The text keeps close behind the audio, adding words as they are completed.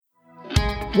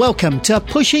Welcome to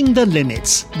Pushing the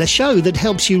Limits, the show that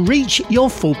helps you reach your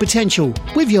full potential,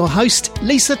 with your host,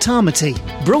 Lisa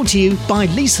Tamati. Brought to you by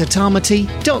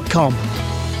lisatamati.com.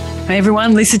 Hey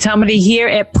everyone, Lisa Tamati here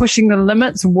at Pushing the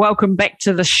Limits. Welcome back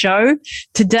to the show.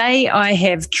 Today I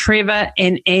have Trevor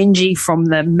and Angie from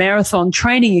the Marathon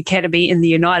Training Academy in the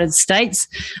United States.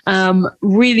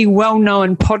 Really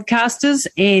well-known podcasters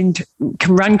and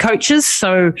run coaches,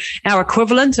 so our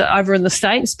equivalent over in the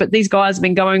States, but these guys have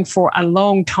been going for a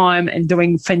long time and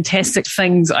doing fantastic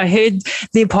things. I heard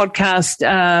their podcast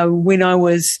when I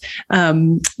was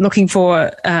looking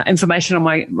for information on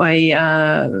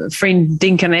my friend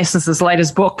Dean Caness's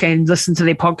latest book, and listened to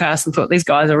their podcast and thought these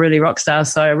guys are really rock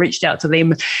stars. So I reached out to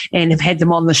them and have had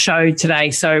them on the show today.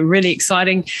 So really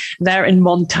exciting. They're in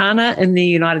Montana in the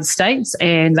United States,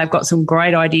 and they've got some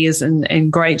great ideas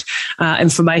and great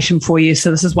information for you. So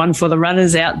this is one for the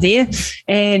runners out there,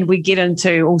 and we get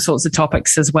into all sorts of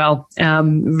topics as well.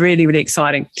 Really, really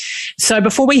exciting. So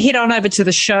before we head on over to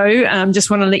the show,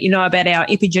 just want to let you know about our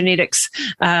epigenetics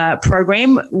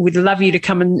program. We'd love you to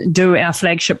come and do our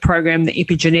flagship program, the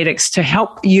epigenetics, to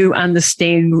help you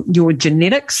understand your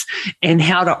genetics and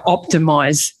how to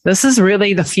optimize. This is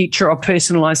really the future of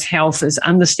personalized health, is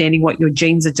understanding what your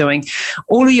genes are doing.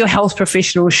 All of your health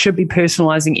professionals should be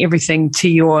personalizing everything to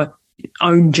your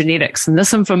own genetics, and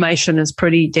this information is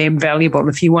pretty damn valuable.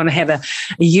 If you want to have a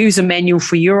user manual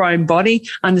for your own body,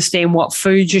 understand what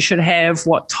foods you should have,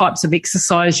 what types of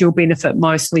exercise you'll benefit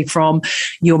mostly from,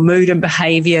 your mood and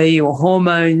behavior, your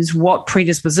hormones, what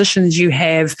predispositions you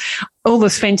have, all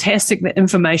this fantastic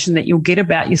information that you'll get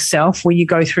about yourself when you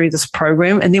go through this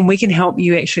program, and then we can help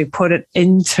you actually put it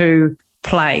into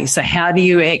play. So how do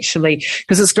you actually,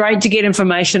 because it's great to get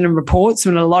information and reports,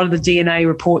 and a lot of the DNA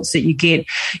reports that you get,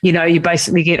 you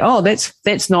basically get, oh, that's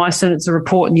nice, and it's a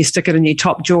report, and you stick it in your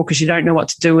top drawer because you don't know what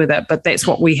to do with it, but that's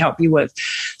what we help you with.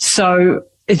 So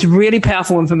it's really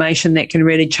powerful information that can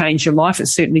really change your life. It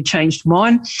certainly changed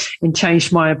mine and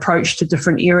changed my approach to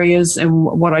different areas and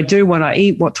what I do, when I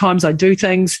eat, what times I do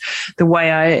things, the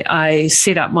way I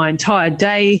set up my entire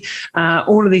day.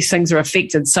 All of these things are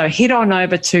affected. So head on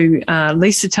over to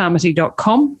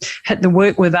lisatamati.com, hit the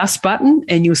Work With Us button,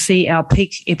 and you'll see our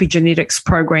Peak Epigenetics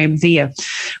program there.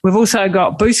 We've also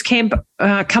got Boost Camp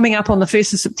coming up on the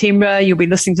 1st of September. You'll be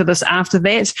listening to this after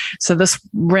that. So this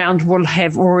round will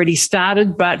have already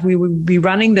started, but we will be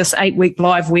running this 8-week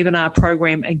live webinar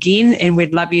program again, and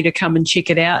we'd love you to come and check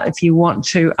it out if you want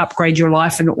to upgrade your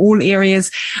life in all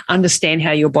areas, understand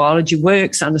how your biology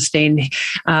works, understand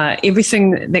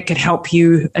everything that could help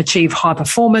you achieve high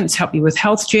performance, help you with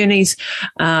health journeys,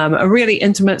 a really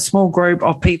intimate small group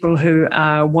of people who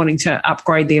are wanting to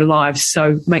upgrade their lives.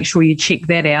 So make sure you check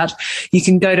that out. You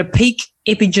can go to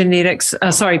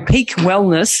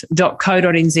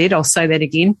peakwellness.co.nz. I'll say that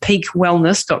again,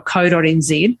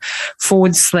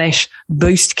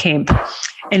 peakwellness.co.nz/Boost Camp.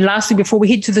 And lastly, before we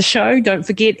head to the show, don't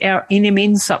forget our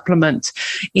NMN supplement.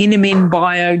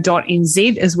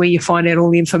 NMNbio.nz is where you find out all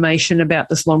the information about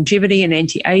this longevity and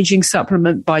anti-aging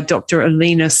supplement by Dr.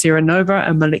 Elena Serenova,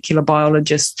 a molecular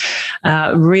biologist.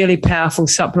 Really powerful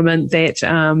supplement that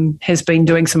has been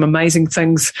doing some amazing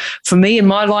things for me in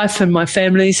my life and my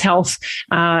family's health,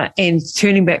 and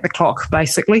turning back the clock,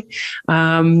 basically.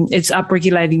 It's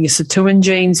upregulating your sirtuin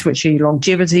genes, which are your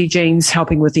longevity genes,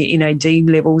 helping with the NAD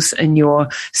levels in your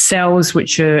cells,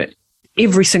 which are,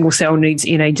 every single cell needs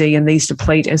NAD, and these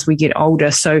deplete as we get older.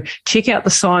 So check out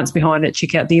the science behind it.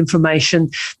 Check out the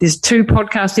information. There's 2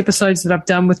 podcast episodes that I've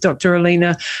done with Dr.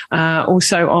 Elena,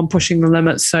 also on Pushing the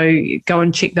Limits. So go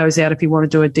and check those out if you want to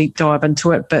do a deep dive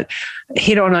into it. But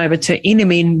head on over to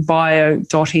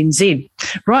nmnbio.nz.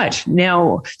 Right.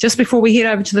 Now, just before we head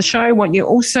over to the show, I want you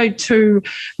also to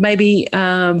maybe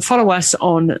follow us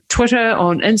on Twitter,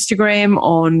 on Instagram,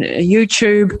 on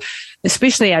YouTube,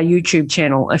 especially our YouTube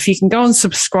channel. If you can go and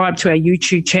subscribe to our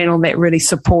YouTube channel, that really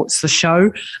supports the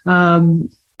show.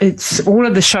 It's all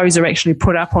of the shows are actually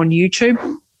put up on YouTube.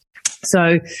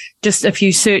 So just if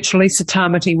you search Lisa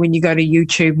Tamati when you go to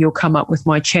YouTube, you'll come up with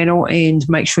my channel, and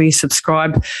make sure you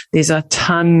subscribe. There's a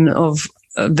ton of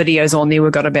videos on there.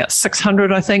 We've got about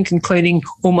 600, I think, including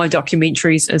all my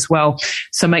documentaries as well.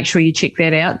 So make sure you check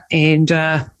that out, and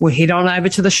we'll head on over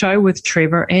to the show with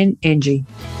Trevor and Angie.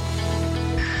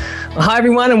 Hi,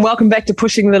 everyone, and welcome back to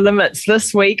Pushing the Limits.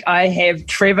 This week, I have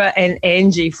Trevor and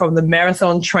Angie from the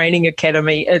Marathon Training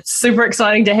Academy. It's super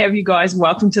exciting to have you guys.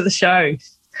 Welcome to the show.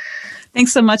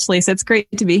 Thanks so much, Lisa. It's great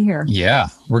to be here. Yeah,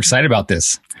 we're excited about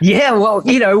this. Yeah, well,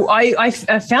 I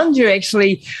found you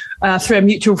actually through a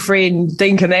mutual friend,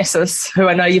 Dean Canassis, who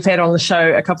I know you've had on the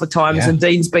show a couple of times. Yeah. And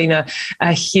Dean's been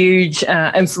a huge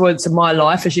influence in my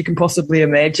life, as you can possibly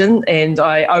imagine. And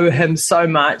I owe him so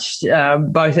much,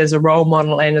 both as a role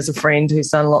model and as a friend who's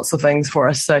done lots of things for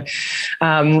us. So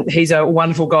he's a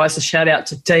wonderful guy. So shout out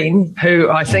to Dean, who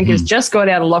I think has just got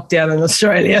out of lockdown in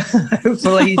Australia.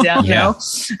 Hopefully he's out now.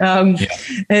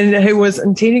 And who was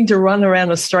intending to run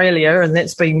around Australia, and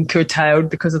that's been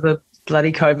curtailed because of the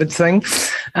bloody COVID thing.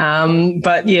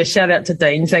 But yeah, shout out to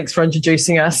Dean. Thanks for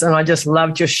introducing us. And I just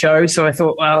loved your show. So I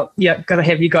thought, well, yeah, got to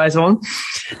have you guys on.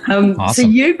 Awesome. So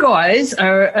you guys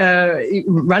are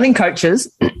running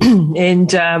coaches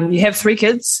and you have 3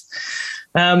 kids.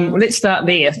 Let's start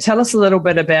there. Tell us a little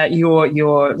bit about your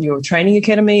training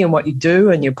academy and what you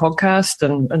do and your podcast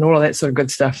and all of that sort of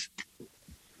good stuff.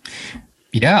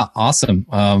 Yeah, awesome.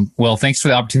 Well, thanks for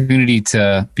the opportunity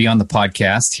to be on the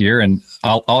podcast here. And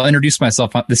I'll introduce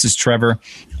myself. This is Trevor.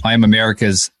 I am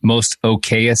America's most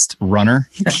okayest runner.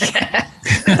 I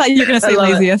thought you were going to say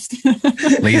laziest.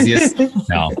 Laziest?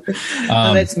 No.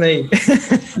 That's me.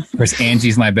 Of course,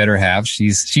 Angie's my better half.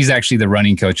 She's actually the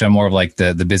running coach. I'm more of like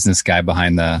the business guy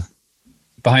behind the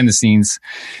scenes.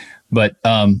 But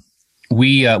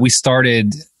we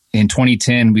started in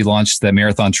 2010. We launched the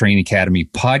Marathon Training Academy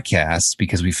podcast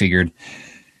because we figured,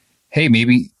 hey,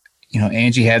 maybe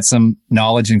Angie had some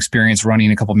knowledge and experience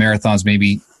running a couple marathons.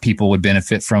 Maybe people would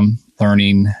benefit from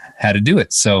learning how to do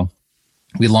it. So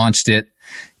we launched it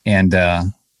and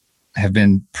have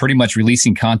been pretty much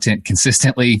releasing content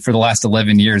consistently for the last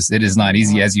 11 years. It is not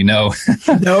easy, as you know.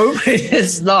 No, it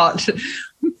is not.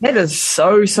 That is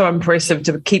so impressive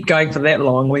to keep going for that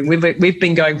long. I mean, we've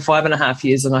been going 5.5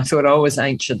 years, and I thought I was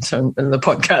ancient in the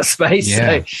podcast space.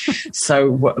 Yeah.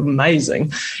 So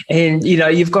amazing. And,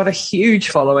 you've got a huge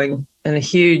following and a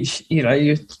huge,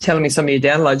 you're telling me some of your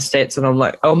download stats, and I'm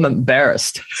like, I'm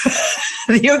embarrassed.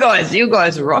 You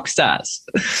guys are rock stars.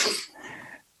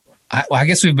 I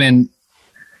guess we've been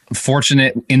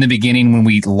fortunate in the beginning when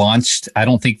we launched. I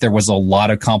don't think there was a lot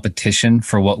of competition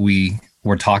for what we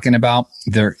were talking about.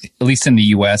 There, at least in the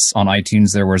US on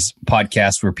iTunes, there was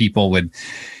podcasts where people would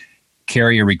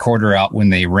carry a recorder out when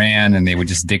they ran and they would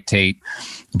just dictate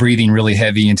breathing really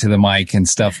heavy into the mic and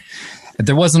stuff.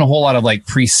 There wasn't a whole lot of like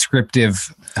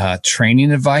prescriptive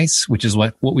training advice, which is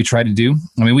what we try to do.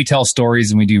 I mean, we tell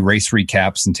stories and we do race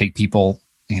recaps and take people,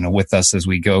 with us as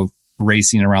we go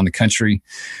racing around the country.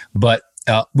 But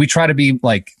we try to be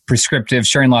like prescriptive,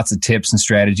 sharing lots of tips and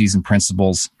strategies and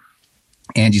principles.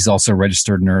 Angie's also a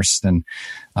registered nurse and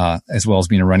as well as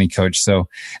being a running coach. So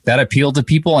that appealed to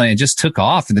people and it just took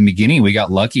off. In the beginning, we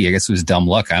got lucky. I guess it was dumb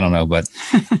luck. I don't know. But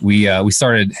we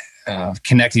started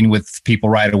connecting with people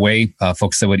right away,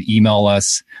 folks that would email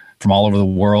us from all over the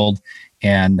world.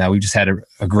 And we've just had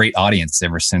a great audience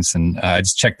ever since. And I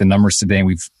just checked the numbers today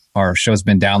and our show's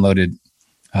been downloaded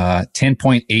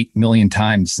 10.8 million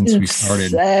times since we started.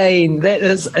 Insane. That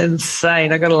is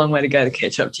insane. I got a long way to go to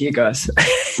catch up to you guys.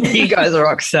 You guys are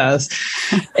rock stars.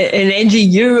 And Angie,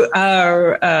 you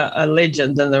are a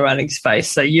legend in the running space.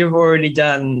 So you've already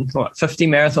done 50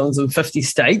 marathons in 50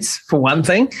 states for one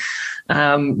thing.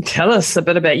 Tell us a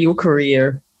bit about your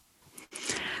career.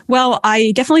 Well,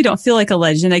 I definitely don't feel like a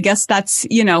legend. I guess that's,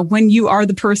 when you are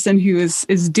the person who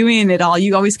is doing it all,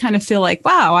 you always kind of feel like,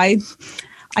 wow,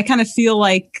 I kind of feel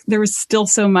like there was still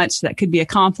so much that could be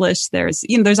accomplished.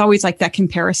 There's always like that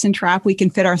comparison trap we can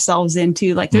fit ourselves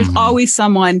into. Like there's always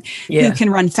someone who can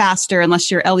run faster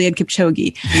unless you're Eliud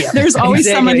Kipchoge. Yeah, there's always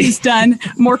someone who's done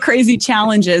more crazy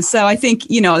challenges. So I think,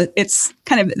 it's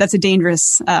kind of, that's a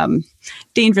dangerous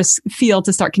field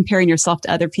to start comparing yourself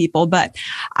to other people. But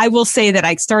I will say that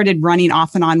I started running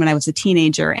off and on when I was a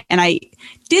teenager, and I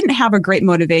didn't have a great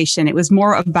motivation. It was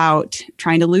more about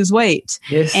trying to lose weight.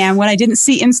 Yes. And when I didn't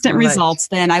see instant results,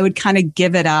 then I would kind of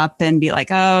give it up and be like,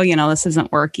 oh, this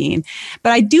isn't working.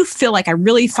 But I do feel like I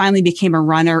really finally became a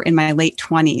runner in my late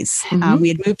 20s. We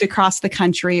had moved across the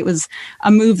country. It was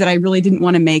a move that I really didn't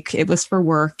want to make. It was for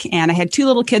work. And I had 2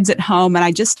 little kids at home, and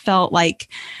I just felt like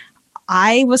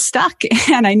I was stuck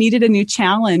and I needed a new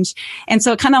challenge. And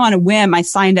so kind of on a whim, I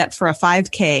signed up for a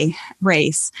 5K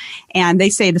race. And they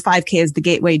say the 5K is the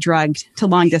gateway drug to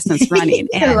long distance running.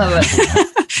 I love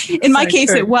it. In my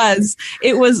case, it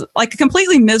was like a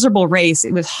completely miserable race.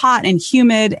 It was hot and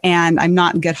humid, and I'm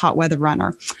not a good hot weather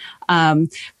runner.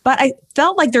 But I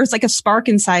felt like there's like a spark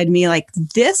inside me. Like,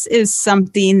 this is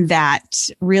something that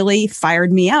really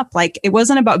fired me up. Like, it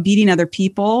wasn't about beating other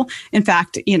people. In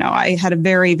fact, I had a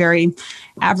very, very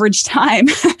average time,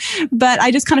 but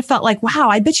I just kind of felt like, wow,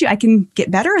 I bet you I can get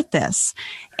better at this.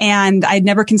 And I'd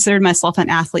never considered myself an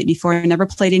athlete before. I never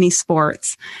played any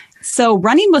sports. So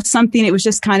running was something, it was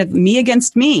just kind of me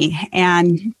against me.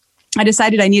 And I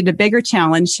decided I needed a bigger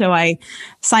challenge, so I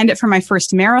signed up for my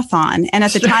first marathon. And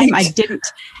at the time, I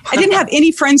didn't have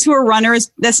any friends who were runners.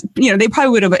 They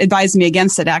probably would have advised me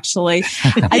against it, actually.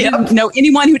 I didn't know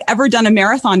anyone who'd ever done a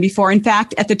marathon before. In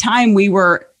fact, at the time, we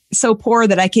were so poor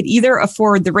that I could either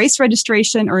afford the race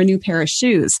registration or a new pair of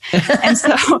shoes. And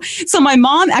so my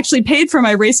mom actually paid for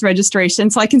my race registration.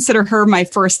 So I consider her my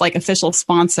first official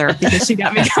sponsor because she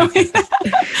got me going.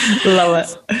 Love it.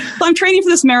 So I'm training for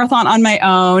this marathon on my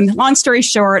own. Long story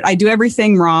short, I do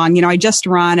everything wrong. I just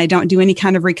run. I don't do any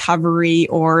kind of recovery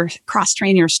or cross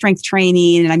training or strength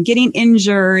training. And I'm getting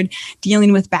injured,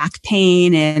 dealing with back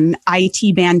pain and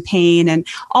IT band pain and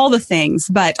all the things.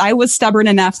 But I was stubborn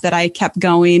enough that I kept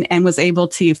going and was able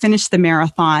to finish the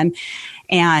marathon.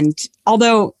 And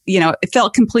although, it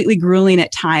felt completely grueling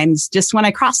at times, just when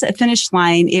I crossed that finish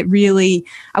line,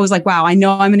 I was like, wow, I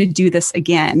know I'm going to do this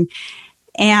again.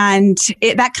 And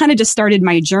that kind of just started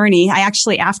my journey. I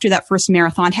actually, after that first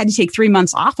marathon, had to take 3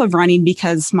 months off of running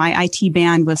because my IT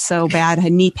band was so bad. I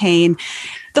had knee pain,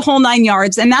 the whole 9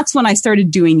 yards. And that's when I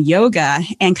started doing yoga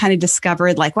and kind of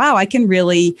discovered wow, I can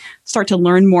really start to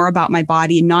learn more about my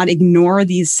body and not ignore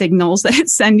these signals that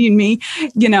it's sending me.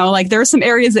 There are some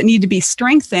areas that need to be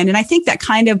strengthened. And I think that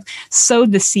kind of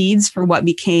sowed the seeds for what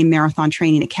became Marathon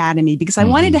Training Academy, because I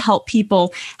wanted to help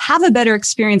people have a better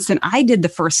experience than I did the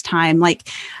first time.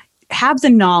 Have the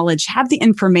knowledge, have the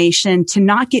information to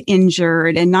not get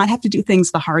injured and not have to do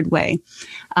things the hard way.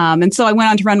 And so I went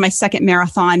on to run my second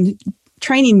marathon,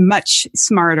 training much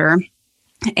smarter,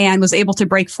 and was able to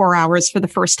break 4 hours for the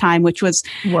first time, which was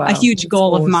a huge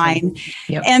goal of mine.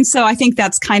 Yep. And so I think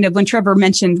that's kind of when Trevor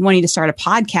mentioned wanting to start a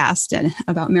podcast and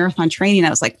about marathon training,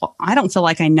 I was like, well, I don't feel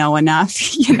like I know enough,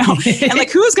 and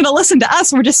who's going to listen to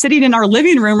us? We're just sitting in our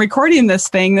living room recording this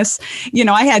thing.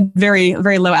 I had very,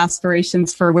 very low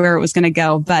aspirations for where it was going to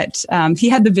go, but he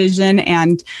had the vision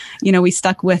and, we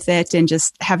stuck with it and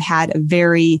just have had a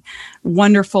very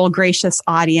wonderful, gracious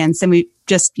audience. And we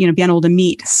just, being able to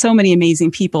meet so many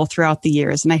amazing people throughout the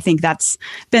years. And I think that's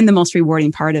been the most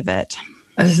rewarding part of it.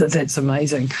 That's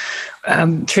amazing.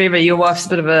 Trevor, your wife's a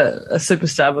bit of a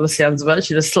superstar by the sounds of it.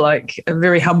 She's just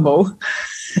very humble.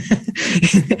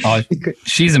 Oh,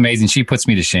 she's amazing. She puts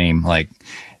me to shame.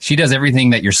 She does everything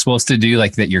that you're supposed to do,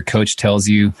 that your coach tells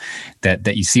you,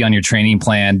 that you see on your training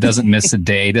plan, doesn't miss a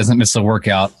day, doesn't miss a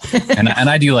workout. And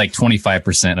I do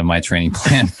 25% of my training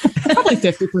plan. Probably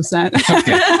 50%.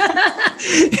 Okay.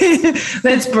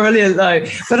 That's brilliant though.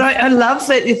 But I love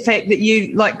the fact that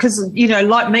you because,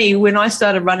 like me, when I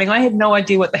started running, I had no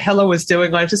idea what the hell I was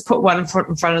doing. I just put one foot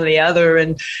in front of the other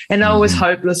and I was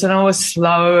hopeless and I was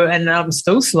slow and I'm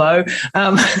still slow.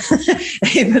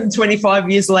 Even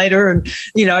 25 years later and,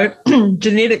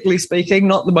 genetically speaking,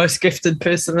 not the most gifted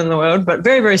person in the world, but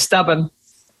very, very stubborn.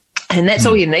 And that's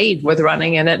all you need with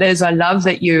running. And it is, I love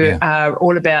that you are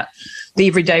all about the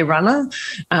everyday runner.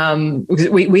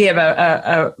 We have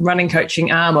a running coaching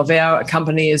arm of our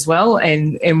company as well.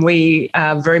 And we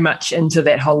are very much into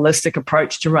that holistic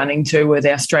approach to running too, with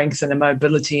our strength and the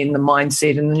mobility and the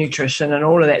mindset and the nutrition and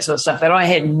all of that sort of stuff that I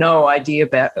had no idea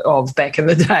of back in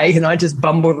the day. And I just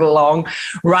bumbled along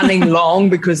running long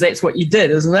because that's what you did,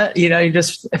 isn't it?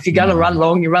 If you're going to run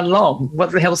long, you run long.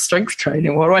 What the hell's strength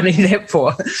training? What do I need that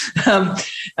for?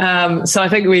 So I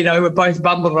think we're both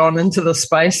bumbled on into the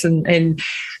space and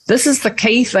this is the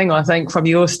key thing, I think, from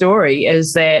your story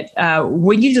is that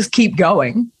when you just keep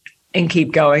going and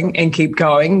keep going and keep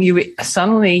going, you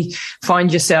suddenly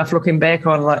find yourself looking back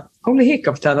on holy heck,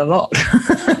 I've done a lot.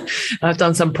 I've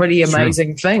done some pretty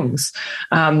amazing things.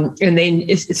 And then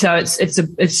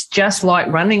it's just like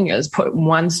running is put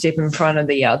one step in front of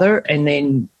the other and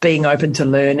then being open to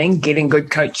learning, getting good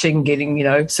coaching, getting,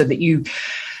 so that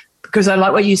because I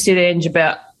like what you said, Ange,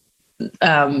 about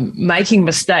making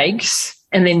mistakes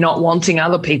and then not wanting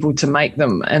other people to make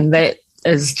them. And that's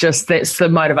the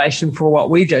motivation for what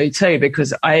we do too,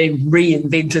 because I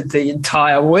reinvented the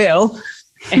entire wheel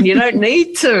and you don't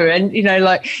need to. And,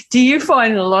 do you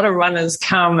find a lot of runners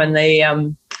come and they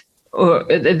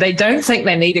don't think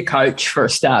they need a coach for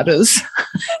starters?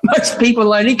 Most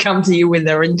people only come to you when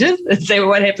they're injured. Is that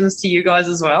what happens to you guys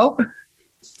as well?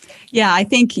 Yeah, I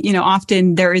think,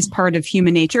 often there is part of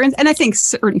human nature. And I think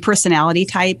certain personality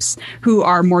types who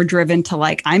are more driven to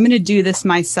like, I'm going to do this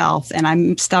myself and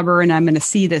I'm stubborn, I'm going to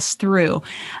see this through.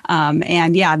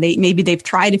 And yeah, they've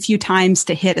tried a few times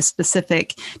to hit a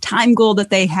specific time goal that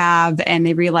they have, and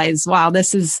they realize, wow,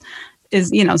 this is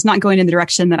it's not going in the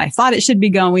direction that I thought it should be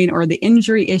going, or the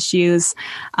injury issues.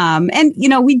 And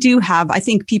we do have, I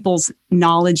think people's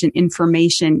knowledge and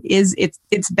information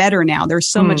it's better now. There's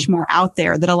so much more out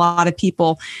there that a lot of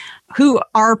people who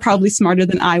are probably smarter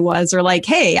than I was are like,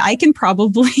 hey, I can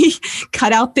probably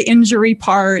cut out the injury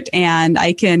part and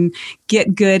I can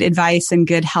get good advice and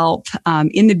good help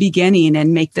in the beginning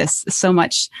and make this so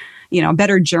much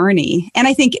better journey. And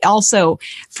I think also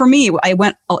for me, I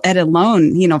went it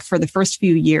alone, for the first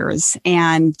few years,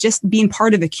 and just being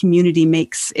part of a community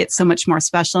makes it so much more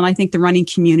special. And I think the running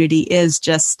community is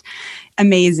just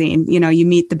amazing. You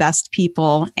meet the best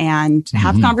people and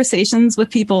have conversations with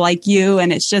people like you.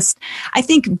 And it's just, I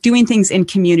think doing things in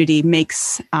community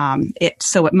makes it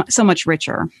so much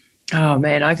richer. Oh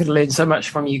man, I could learn so much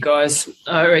from you guys.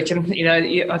 I reckon,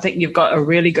 I think you've got a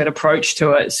really good approach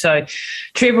to it. So,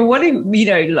 Trevor, what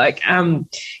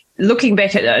looking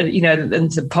back at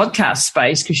into podcast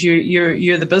space, because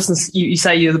you're the business, you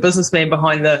say you're the businessman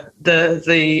behind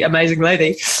the amazing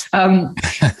lady.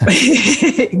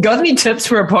 Got any tips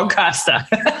for a podcaster?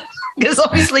 Because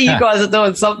obviously you guys are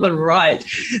doing something right.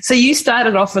 So you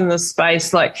started off in this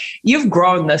space, like you've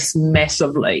grown this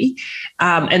massively.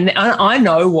 And I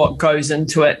know what goes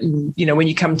into it. And, when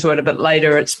you come to it a bit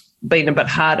later, it's been a bit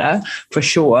harder for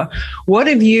sure. What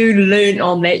have you learned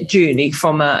on that journey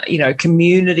from a,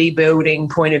 community building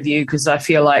point of view? Because I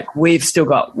feel like we've still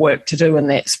got work to do in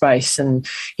that space. And,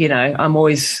 I'm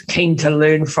always keen to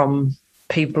learn from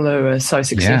people who are so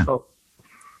successful.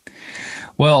 Yeah.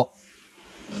 Well,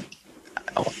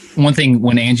 one thing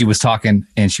when Angie was talking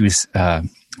and she was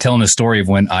telling the story of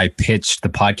when I pitched the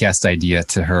podcast idea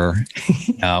to her,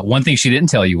 one thing she didn't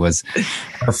tell you was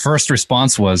her first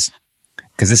response was,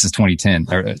 because this is 2010,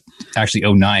 or actually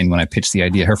 2009 when I pitched the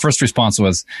idea, her first response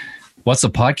was, "What's a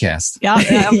podcast?"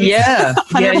 Yeah.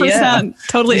 100%.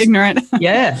 Totally ignorant.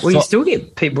 Yeah. Well, you still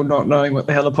get people not knowing what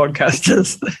the hell a podcast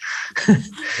is.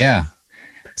 Yeah.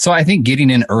 So I think getting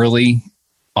in early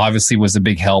obviously was a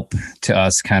big help to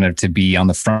us, kind of to be on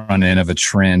the front end of a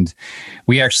trend.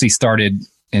 We actually started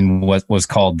in what was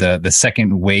called the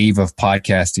second wave of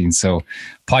podcasting. So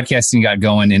podcasting got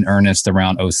going in earnest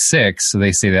around 2006. So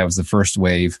they say that was the first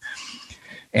wave.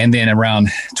 And then around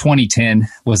 2010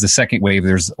 was the second wave.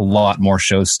 There's a lot more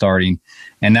shows starting.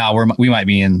 And now we might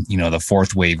be in, the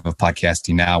fourth wave of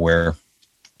podcasting now, where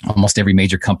almost every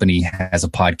major company has a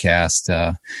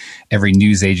podcast, every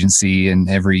news agency and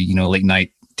every, late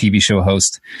night TV show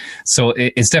host. So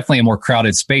it's definitely a more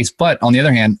crowded space. But on the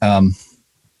other hand,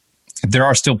 there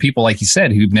are still people, like you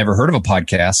said, who've never heard of a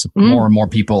podcast. More and more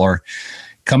people are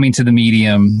coming to the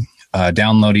medium,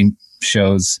 downloading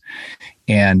shows,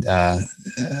 and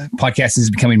podcasting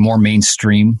is becoming more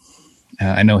mainstream.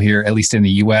 I know here, at least in the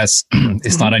US,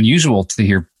 it's not unusual to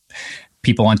hear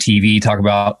people on TV talk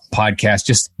about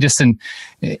podcasts. Just in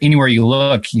anywhere you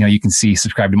look, you can see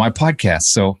subscribe to my podcast.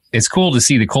 So it's cool to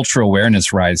see the cultural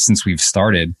awareness rise since we've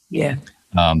started. Yeah.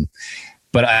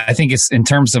 But I think it's in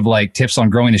terms of like tips on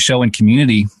growing a show and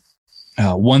community.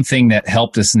 One thing that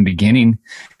helped us in the beginning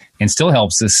and still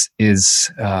helps us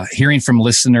is hearing from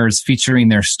listeners, featuring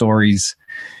their stories.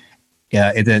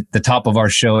 At the top of our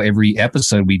show, every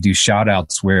episode, we do shout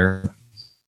outs where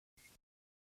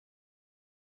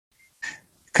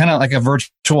kind of like a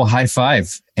virtual high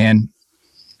five. And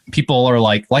people are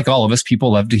like all of us,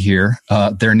 people love to hear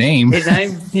their name. His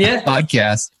name, yeah.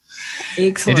 Podcast.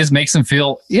 Excellent. It just makes them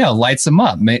feel, lights them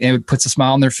up. It puts a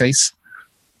smile on their face.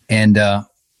 And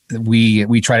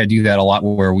we try to do that a lot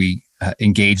where we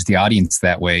engage the audience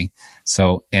that way.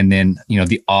 So, and then,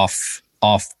 the off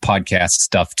podcast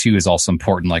stuff too is also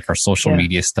important, like our social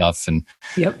media stuff and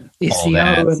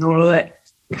SEO and all of that.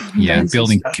 Yeah,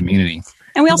 building community.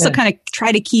 And we also kind of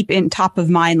try to keep in top of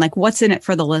mind, like what's in it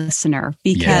for the listener,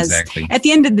 because at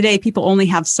the end of the day, people only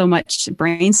have so much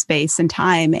brain space and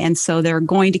time. And so they're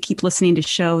going to keep listening to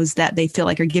shows that they feel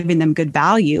like are giving them good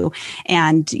value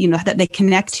and, that they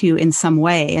connect to in some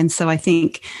way. And so I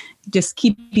think just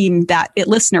keeping that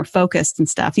listener focused and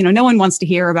stuff. No one wants to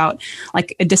hear about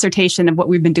like a dissertation of what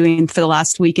we've been doing for the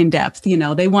last week in depth.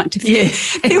 They want to,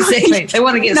 exactly. They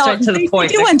want to get straight to the point.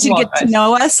 They do want to get to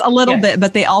know us a little bit,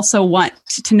 but they also want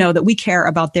to know that we care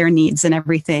about their needs and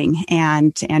everything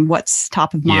and what's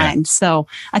top of mind. So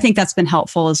I think that's been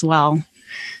helpful as well.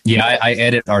 Yeah. I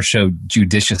edit our show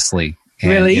judiciously.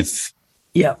 And really?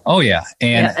 Yeah. Oh yeah,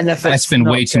 and I spend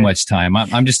way too much time.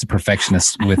 I'm just a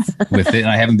perfectionist with it, and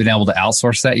I haven't been able to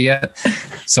outsource that yet.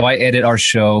 So I edit our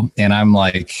show, and I'm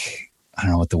like, I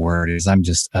don't know what the word is. I'm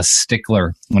just a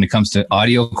stickler when it comes to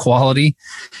audio quality,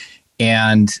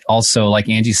 and also, like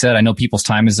Angie said, I know people's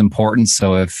time is important.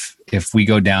 So if we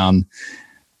go down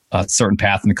a certain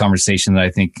path in the conversation that I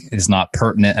think is not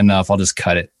pertinent enough, I'll just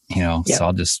cut it.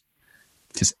 So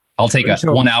I'll take a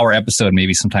 1 hour episode,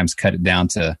 maybe sometimes cut it down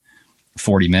to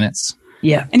 40 minutes.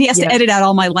 Yeah. And he has to edit out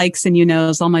all my likes and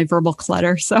all my verbal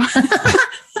clutter. So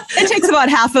it takes about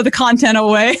half of the content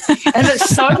away. And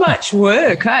it's so much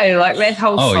work, hey? Like that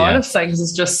whole side of things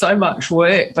is just so much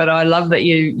work. But I love that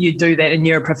you do that, and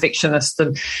you're a perfectionist.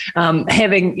 And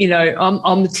having,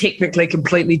 I'm technically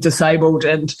completely disabled,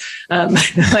 and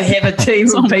I have a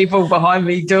team of people behind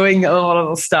me doing a lot of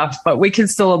the stuff, but we can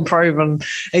still improve and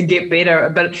get better.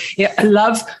 But yeah, I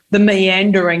love the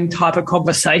meandering type of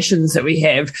conversations that we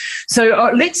have.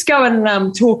 So let's go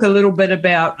and talk a little bit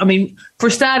about, for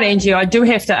a start, Angie, I do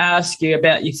have to ask you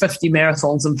about your 50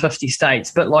 marathons in 50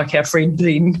 states, but like our friend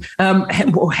Dean,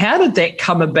 how did that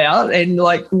come about? And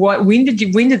like, when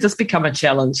did this become a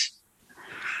challenge?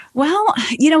 Well,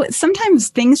 sometimes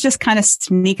things just kind of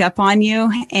sneak up on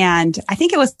you. And I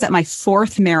think it was at my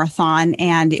 4th marathon,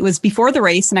 and it was before the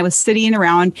race, and I was sitting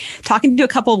around talking to a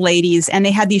couple of ladies, and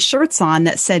they had these shirts on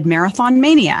that said Marathon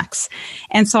Maniacs.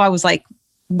 And so I was like,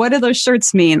 what do those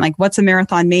shirts mean? Like, what's a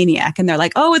marathon maniac? And they're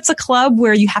like, oh, it's a club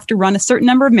where you have to run a certain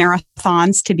number of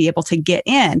marathons to be able to get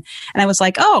in. And I was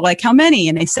like, oh, like how many?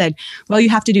 And they said, well, you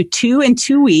have to do 2 in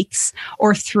 2 weeks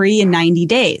or 3 in 90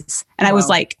 days. And I was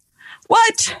like,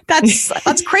 what?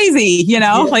 That's crazy,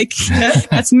 like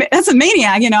that's a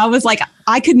maniac. I was like,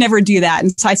 I could never do that.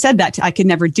 And so I said that I could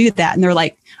never do that. And they're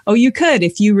like, oh, you could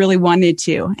if you really wanted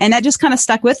to. And that just kind of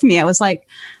stuck with me. I was like,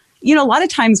 a lot of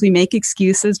times we make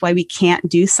excuses why we can't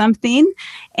do something.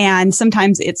 And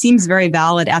sometimes it seems very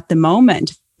valid at the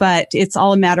moment, but it's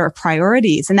all a matter of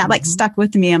priorities. And that stuck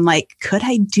with me. I'm like, could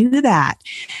I do that?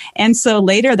 And so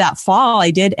later that fall,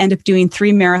 I did end up doing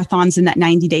 3 marathons in that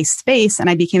 90-day space, and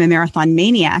I became a marathon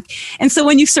maniac. And so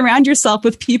when you surround yourself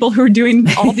with people who are doing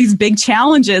all these big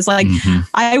challenges, like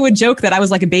I would joke that I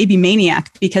was like a baby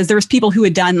maniac, because there was people who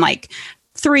had done like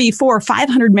 300, 400,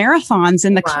 500 marathons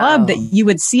in the club that you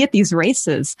would see at these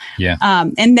races. Yeah.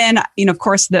 And then, of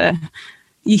course,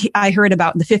 I heard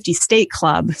about the 50 state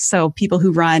club. So people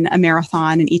who run a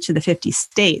marathon in each of the 50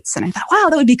 states. And I thought, wow,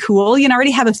 that would be cool. I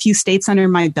already have a few states under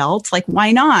my belt. Like,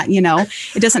 why not?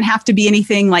 It doesn't have to be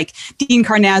anything like Dean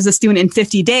Karnazes doing it in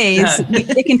 50 days.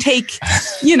 It can take,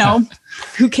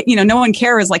 no one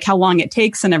cares like how long it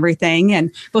takes and everything.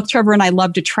 And both Trevor and I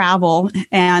love to travel.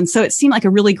 And so it seemed like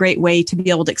a really great way to be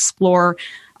able to explore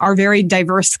our very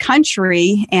diverse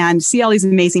country and see all these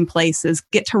amazing places,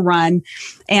 get to run.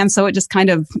 And so it just kind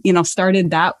of,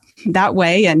 started that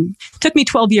way. And it took me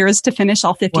 12 years to finish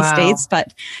all 50 states,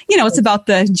 but it's about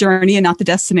the journey and not the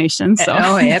destination. So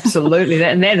absolutely.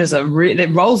 That is that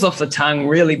rolls off the tongue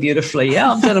really beautifully.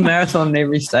 Yeah. I've done a marathon in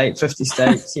every state, 50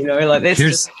 states, like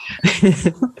that's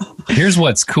Here's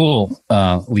what's cool,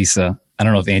 Lisa. I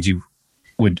don't know if Angie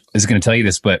is going to tell you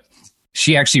this, but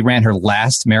she actually ran her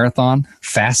last marathon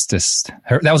fastest.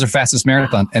 That was her fastest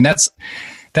marathon. And that's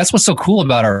what's so cool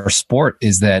about our sport,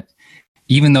 is that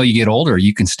even though you get older,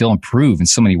 you can still improve in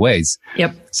so many ways.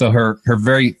 Yep. So her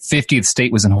very 50th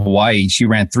state was in Hawaii. She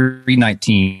ran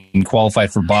 3:19,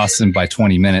 qualified for Boston by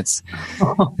 20 minutes.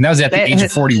 And that was at the age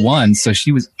of 41. So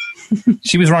she was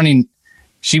running.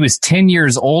 She was 10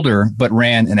 years older, but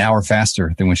ran an hour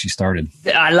faster than when she started.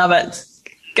 I love it.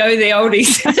 Go the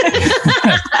oldies.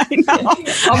 I know.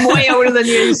 I'm way older than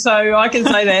you, so I can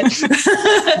say that.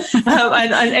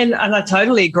 And I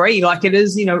totally agree. Like, it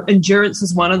is, endurance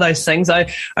is one of those things. I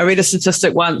read a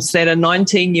statistic once that a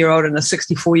 19-year-old and a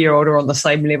 64-year-old are on the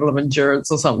same level of endurance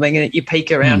or something, and you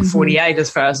peak around 48 as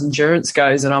far as endurance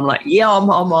goes. And I'm like, yeah,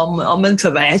 I'm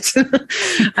into that.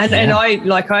 And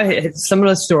I had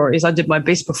similar stories. I did my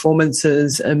best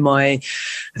performances in my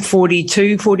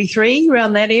 42, 43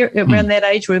 around that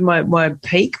age with my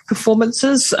peak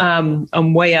performances.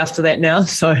 I'm way after that now,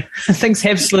 so things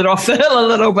have slid off the hill a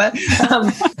little bit.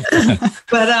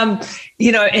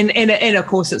 And of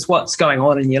course it's what's going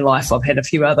on in your life. I've had a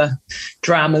few other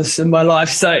dramas in my life,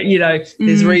 so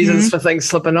there's reasons for things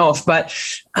slipping off. But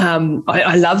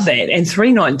I love that, and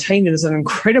 3:19 is an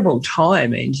incredible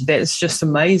time, and that's just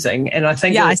amazing. And I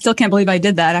think I still can't believe I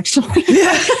did that. Actually,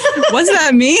 was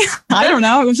that me? I don't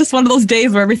know. It was just one of those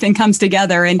days where everything comes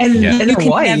together, and you can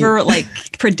never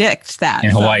predict that.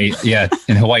 In Hawaii,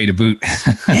 in Hawaii to boot.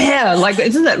 Yeah,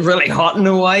 isn't it really hot in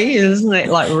Hawaii? Isn't it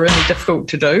really difficult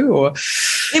to do? Or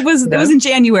It was in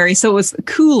January, so it was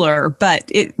cooler, but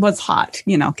it was hot,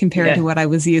 compared to what I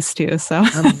was used to. So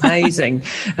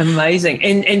amazing.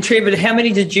 And Trevor, how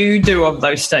many did you do of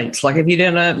those states? Like, have you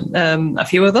done a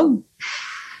few of them?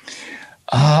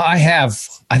 I have.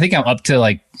 I think I'm up to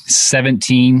like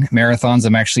 17 marathons.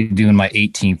 I'm actually doing my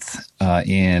 18th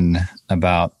in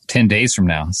about 10 days from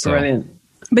now. So. Brilliant.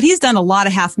 But he's done a lot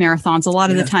of half marathons. A lot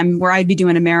of the time where I'd be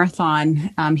doing a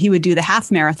marathon, he would do the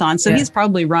half marathon. So he's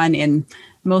probably run in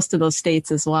most of those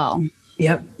states as well.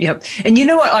 Yep. And you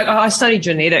know what? I study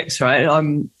genetics, right?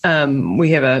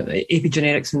 We have a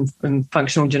epigenetics and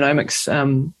functional genomics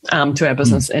arm to our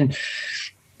business, and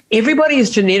everybody is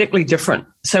genetically different.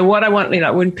 So what I want,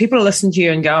 when people listen to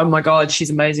you and go, "Oh my God, she's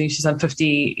amazing. She's done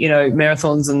 50,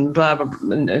 marathons and blah blah,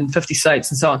 and 50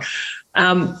 states and so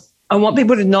on." I want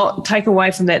people to not take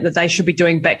away from that they should be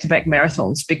doing back-to-back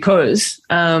marathons, because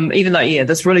even though,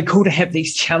 that's really cool to have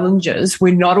these challenges,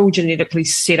 we're not all genetically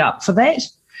set up for that.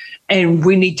 And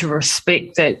we need to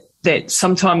respect that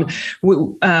sometimes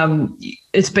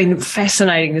it's been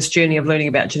fascinating, this journey of learning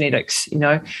about genetics,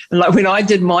 And like when I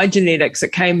did my genetics,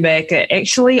 it came back,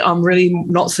 actually, I'm really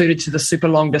not suited to the super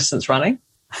long distance running.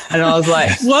 And I was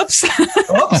like, whoops.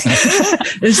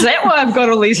 Is that why I've got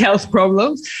all these health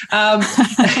problems? And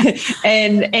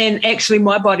actually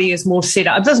my body is more set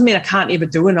up. It doesn't mean I can't ever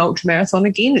do an ultra marathon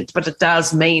again, but it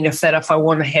does mean if I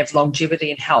want to have longevity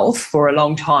and health for a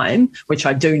long time, which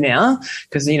I do now,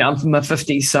 because, I'm from my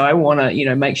 50s, so I want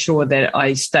to, make sure that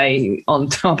I stay on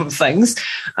top of things,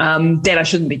 that I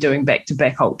shouldn't be doing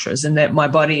back-to-back ultras, and that my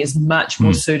body is much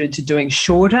more suited to doing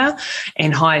shorter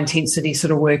and high intensity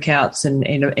sort of workouts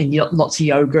and lots of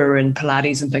yoga and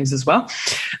Pilates and things as well.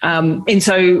 And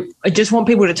so I just want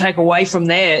people to take away from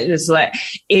that is like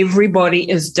everybody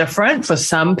is different. For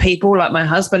some people, like my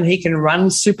husband, he can run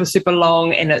super, super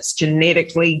long and it's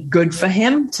genetically good for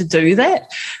him to do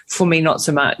that. For me, not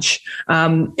so much.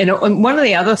 And one of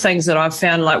the other things that I've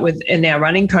found, like in our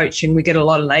running coaching, we get a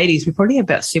lot of ladies. We probably have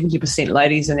about 70%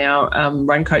 ladies in our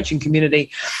run coaching community.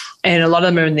 And a lot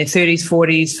of them are in their 30s,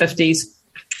 40s, 50s.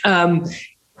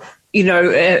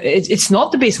 It's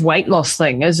not the best weight loss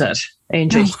thing, is it,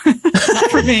 Angie? No.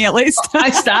 Not for me, at least.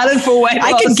 I started for weight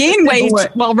loss. I can gain weight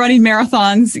while running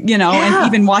marathons, and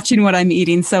even watching what I'm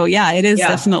eating. So it is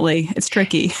definitely, it's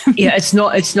tricky. It's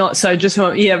not. So just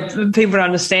people to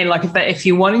understand, like if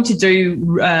you're wanting to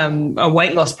do a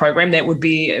weight loss program, that would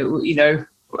be,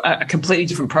 a completely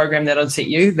different program that I'd set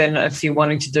you than if you're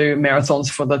wanting to do marathons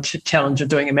for the challenge of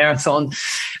doing a marathon,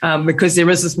 because there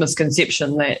is this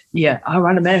misconception that, I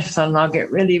run a marathon and I'll get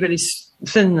really, really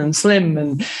thin and slim,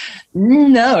 and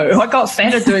no, I got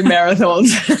fatter doing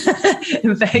marathons.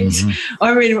 In fact,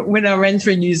 when I ran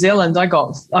through New Zealand, I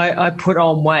put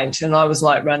on weight, and I was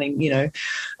like running,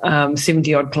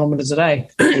 70 odd kilometers a day,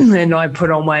 and I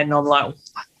put on weight, and I'm like,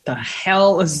 the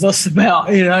hell is this about,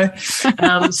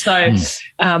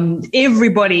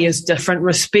 everybody is different.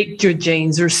 Respect your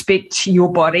genes, respect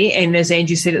your body, and as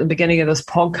Angie said at the beginning of this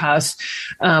podcast,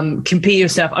 compare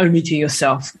yourself only to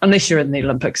yourself, unless you're in the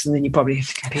Olympics, and then you probably have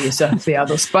to compare yourself to the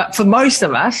others. But for most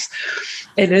of us,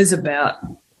 it is about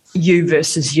you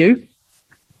versus you.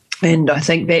 And I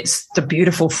think that's the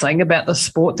beautiful thing about the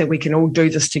sport, that we can all do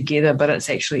this together, but it's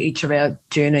actually each of our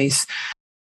journeys.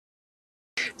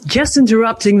 Just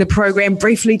interrupting the program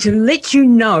briefly to let you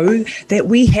know that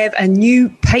we have a new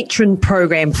patron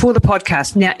program for the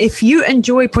podcast. Now, if you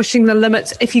enjoy Pushing the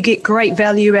Limits, if you get great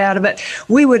value out of it,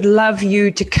 we would love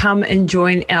you to come and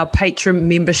join our patron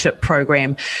membership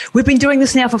program. We've been doing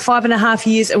this now for 5.5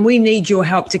 years, and we need your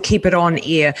help to keep it on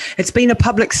air. It's been a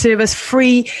public service,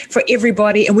 free for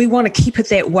everybody, and we want to keep it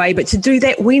that way. But to do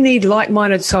that, we need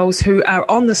like-minded souls who are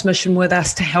on this mission with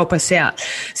us to help us out.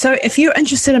 So if you're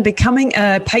interested in becoming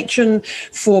a patron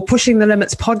for Pushing the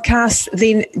Limits podcast,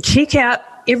 then check out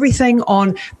everything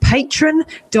on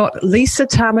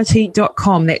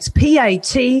patron.lisatamati.com. That's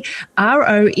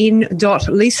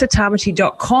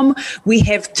patron.lisatamati.com. We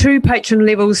have 2 patron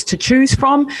levels to choose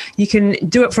from. You can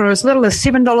do it for as little as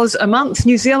 $7 a month,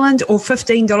 New Zealand, or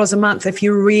 $15 a month if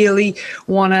you really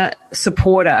want to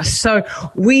support us. So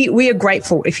we are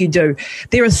grateful if you do.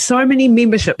 There are so many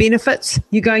membership benefits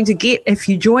you're going to get if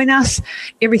you join us.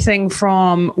 Everything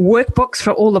from workbooks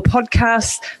for all the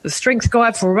podcasts, the strength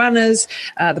guide for runners,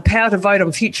 the power to vote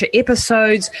on future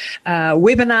episodes,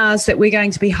 webinars that we're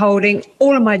going to be holding,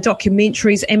 all of my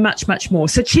documentaries, and much, much more.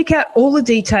 So check out all the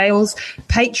details,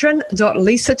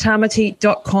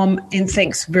 patron.lisatamati.com, and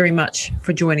thanks very much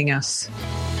for joining us.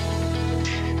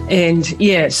 And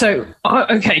so,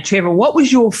 okay, Trevor, what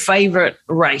was your favourite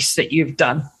race that you've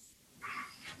done?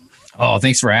 Oh,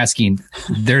 thanks for asking.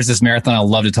 There's this marathon I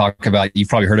love to talk about. You've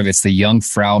probably heard of it. It's the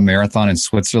Jungfrau Marathon in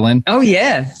Switzerland. Oh,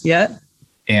 yeah. Yeah.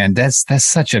 And that's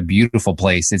such a beautiful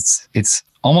place. It's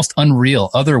almost unreal,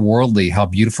 otherworldly how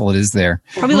beautiful it is there.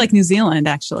 Probably like New Zealand,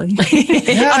 actually.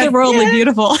 Otherworldly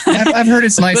beautiful. I've heard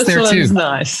it's nice there too.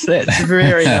 Nice. It's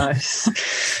very nice.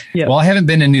 Yep. Well, I haven't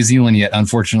been in New Zealand yet,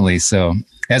 unfortunately. So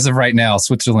as of right now,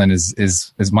 Switzerland is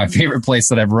my favorite place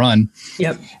that I've run.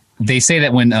 Yep. They say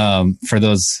that when, for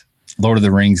those Lord of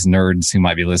the Rings nerds who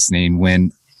might be listening,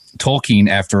 when Tolkien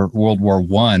after World War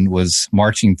I was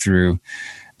marching through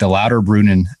the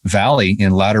Lauterbrunnen Valley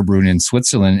in Lauterbrunnen in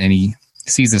Switzerland, and he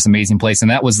sees this amazing place.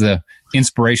 And that was the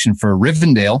inspiration for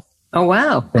Rivendell. Oh,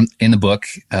 wow. In the book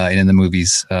and in the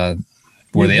movies where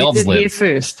the elves live. Here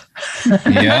first.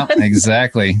 Yeah,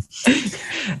 exactly.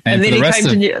 And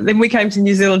then, then we came to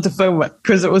New Zealand to film it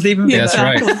because it was even better. That's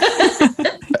right.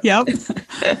 Yep.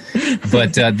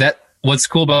 But what's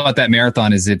cool about that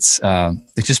marathon is it's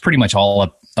just pretty much all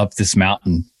up this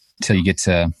mountain until you get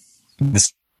to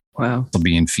this. Wow. Will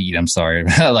be in feet. I'm sorry.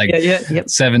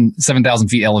 7,000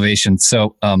 feet elevation.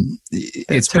 So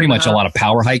it's pretty much a lot of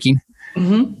power hiking.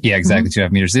 Mm-hmm. Yeah, exactly.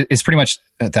 2.5 meters. It's pretty much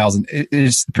 1,000.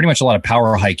 It's pretty much a lot of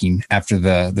power hiking after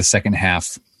the second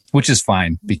half, which is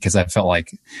fine because I felt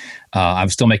like I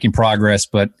was still making progress,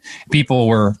 but people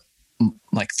were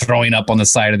like throwing up on the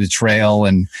side of the trail,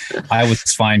 and I was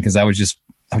fine because I was just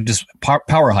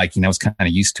power hiking. I was kind of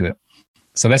used to it.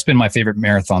 So that's been my favorite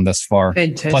marathon thus far.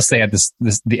 Fantastic. Plus they had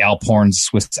the Alphorns,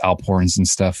 Swiss Alphorns and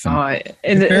stuff. And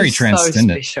and it's very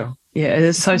transcendent. So special. Yeah, it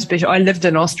is so special. I lived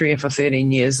in Austria for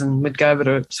 13 years and would go over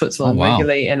to Switzerland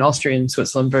regularly, and Austria and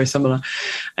Switzerland very similar,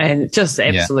 and just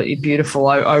absolutely beautiful.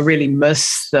 I really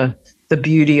miss the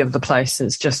beauty of the place.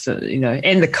 It's just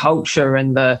and the culture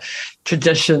and the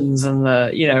traditions and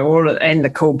and the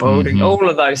cool building, all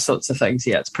of those sorts of things.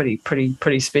 Yeah, it's pretty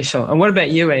special. And what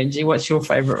about you, Angie? What's your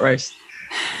favorite race?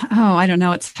 Oh, I don't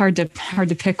know. It's hard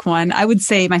to pick one. I would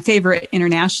say my favorite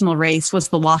international race was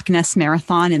the Loch Ness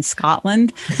Marathon in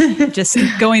Scotland. Just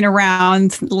going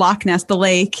around Loch Ness, the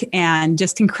lake, and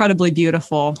just incredibly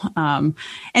beautiful. And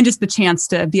just the chance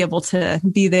to be able to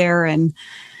be there and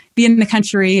be in the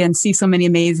country and see so many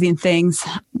amazing things.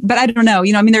 But I don't know.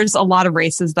 There's a lot of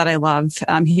races that I love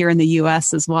here in the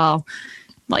U.S. as well.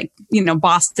 Like,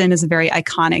 Boston is a very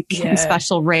iconic and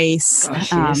special race.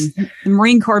 Gosh, yes. The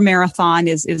Marine Corps Marathon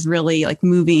is really like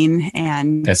moving,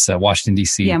 and that's Washington,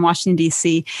 D.C. Yeah, Washington,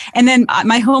 D.C. And then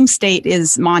my home state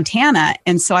is Montana.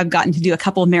 And so I've gotten to do a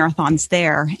couple of marathons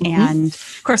there. Mm-hmm. And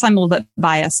of course, I'm a little bit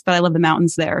biased, but I love the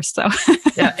mountains there. So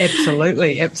yeah,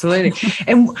 absolutely. Absolutely.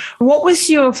 And what was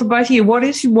for both of you, what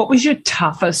was your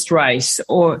toughest race?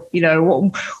 Or,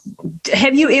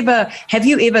 have you ever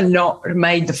not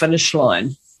made the finish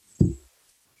line?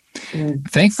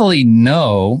 Thankfully,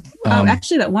 no.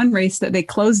 Actually, that one race that they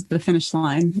closed the finish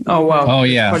line. Oh wow! Oh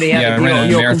yeah, I ran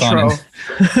a marathon.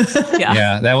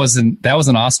 Yeah, that was in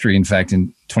Austria. In fact, in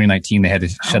 2019, they had to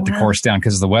shut the course down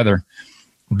because of the weather.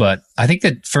 But I think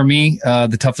that for me,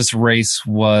 the toughest race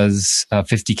was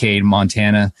 50K in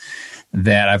Montana.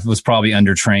 That I was probably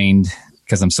undertrained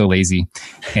because I'm so lazy,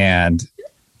 and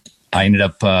I ended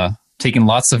up taking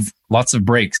lots of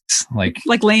breaks, like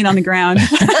laying on the ground.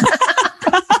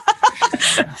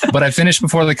 But I finished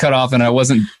before the cutoff, and I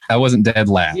wasn't dead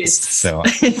last, so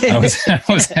I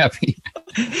was happy.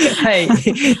 Hey,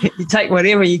 you take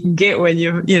whatever you can get when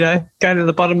you go to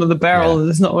the bottom of the barrel. Yeah.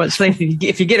 There's not much left.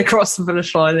 If you get across the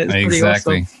finish line, it's pretty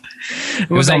awesome. It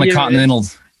was on the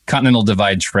Continental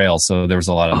Divide Trail, so there was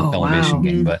a lot of elevation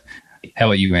gain. But how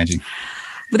about you, Angie?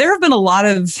 But there have been a lot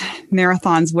of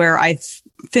marathons where I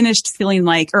finished feeling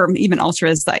like, or even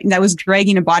ultras, that was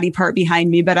dragging a body part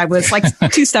behind me, but I was like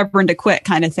too stubborn to quit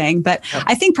kind of thing. But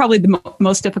I think probably the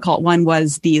most difficult one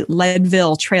was the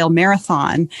Leadville Trail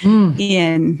Marathon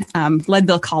in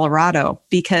Leadville, Colorado,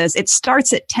 because it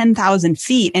starts at 10,000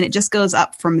 feet and it just goes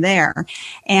up from there.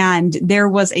 And there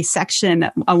was a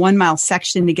 1 mile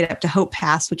section to get up to Hope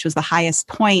Pass, which was the highest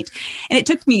point. And it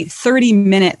took me 30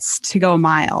 minutes to go a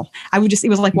mile. It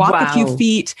was like walk a few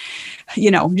feet,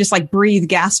 just like breathe,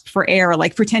 gasp for air,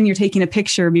 like pretend you're taking a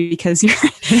picture because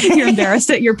you're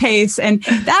embarrassed at your pace. And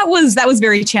that was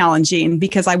very challenging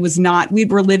because we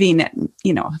were living at,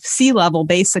 sea level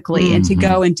basically. Mm-hmm. And to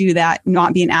go and do that,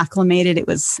 not being acclimated, it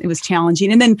was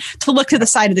challenging. And then to look to the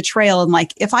side of the trail and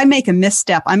like, if I make a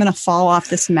misstep, I'm going to fall off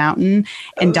this mountain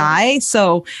and die.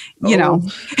 So,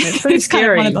 it's pretty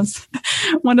scary. Kind of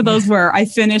one of those where I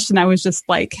finished and I was just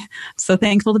like, so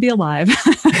thankful to be alive.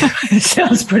 It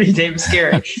sounds pretty damn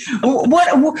scary. What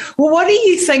what do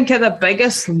you think are the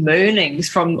biggest learnings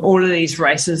from all of these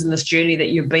races and this journey that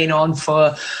you've been on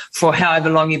for however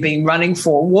long you've been running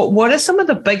for? What are some of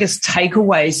the biggest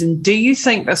takeaways, and do you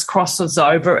think this crosses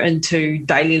over into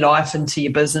daily life, into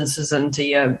your businesses,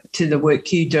 into the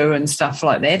work you do and stuff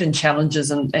like that, and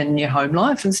challenges in your home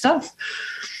life and stuff?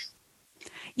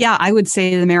 Yeah, I would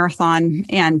say the marathon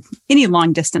and any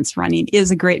long distance running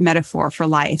is a great metaphor for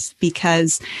life,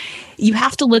 because you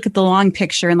have to look at the long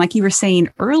picture. And like you were saying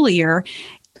earlier,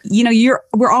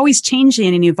 we're always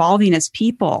changing and evolving as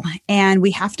people, and we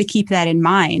have to keep that in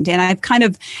mind. And I've kind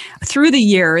of, through the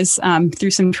years, through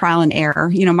some trial and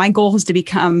error, my goal is to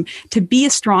be a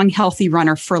strong, healthy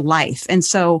runner for life. And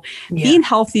so being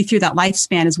healthy through that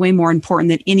lifespan is way more important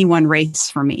than any one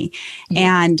race for me.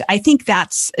 And I think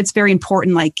it's very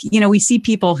important. Like, we see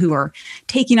people who are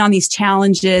taking on these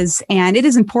challenges, and it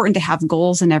is important to have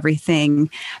goals and everything.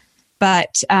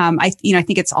 But I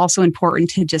think it's also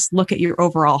important to just look at your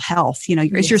overall health.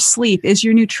 Is your sleep, is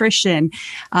your nutrition,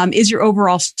 is your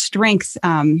overall strength,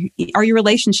 are your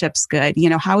relationships good?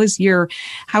 How is your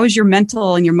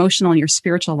mental and your emotional and your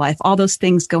spiritual life? All those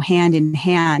things go hand in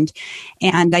hand.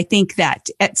 And I think that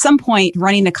at some point,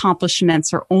 running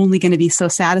accomplishments are only going to be so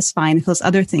satisfying if those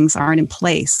other things aren't in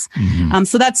place. Mm-hmm.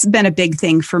 So that's been a big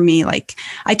thing for me. Like,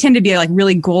 I tend to be a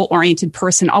really goal-oriented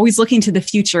person, always looking to the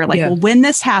future. Well, when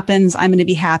this happens, I'm going to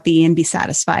be happy and be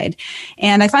satisfied.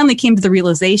 And I finally came to the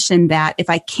realization that if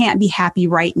I can't be happy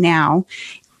right now,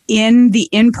 in the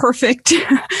imperfect,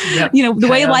 the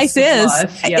way life is,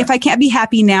 if I can't be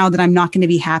happy now, then I'm not going to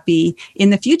be happy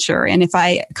in the future. And if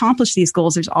I accomplish these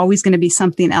goals, there's always going to be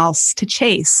something else to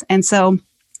chase. And so,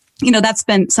 that's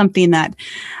been something that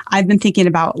I've been thinking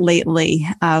about lately,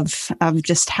 of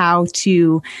just how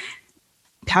to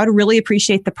really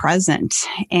appreciate the present.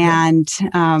 And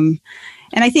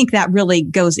I think that really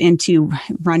goes into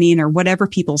running or whatever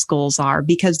people's goals are,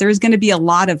 because there's going to be a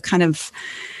lot of kind of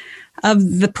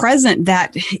the present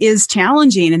that is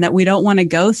challenging and that we don't want to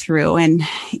go through. And,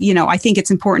 I think it's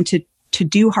important to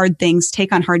do hard things,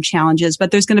 take on hard challenges,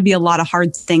 but there's going to be a lot of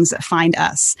hard things that find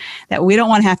us that we don't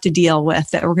want to have to deal with,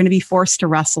 that we're going to be forced to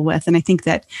wrestle with. And I think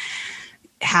that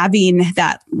having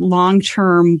that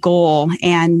long-term goal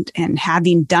and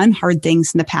having done hard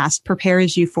things in the past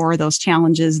prepares you for those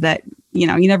challenges that, you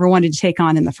never wanted to take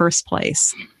on in the first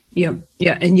place. Yeah.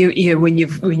 And when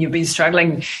you've been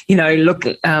struggling, look,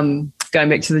 going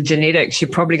back to the genetics, you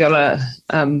probably got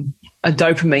a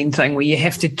dopamine thing where you're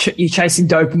chasing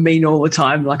dopamine all the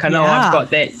time. Like, I know I've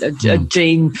got that a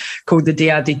gene called the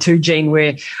DRD2 gene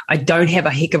where I don't have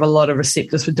a heck of a lot of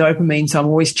receptors for dopamine. So I'm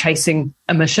always chasing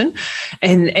a mission,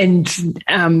 and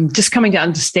just coming to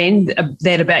understand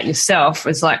that about yourself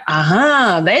is like,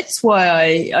 that's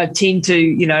why I tend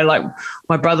to, like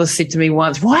my brother said to me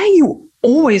once, why are you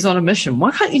always on a mission?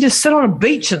 Why can't you just sit on a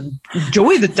beach and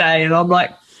enjoy the day? And I'm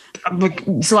like,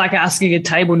 it's like asking a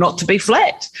table not to be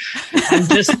flat.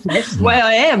 That's the way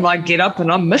I am. I get up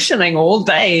and I'm missioning all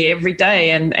day, every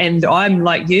day. And I'm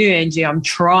like you, Angie, I'm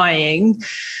trying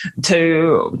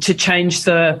to change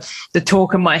the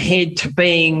talk in my head to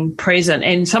being present.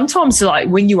 And sometimes, like,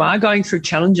 when you are going through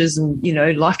challenges and,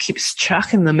 life keeps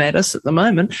chucking them at us at the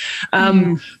moment,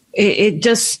 it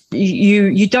just,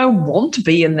 you don't want to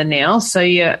be in the now. So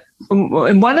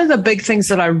and one of the big things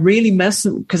that I really miss,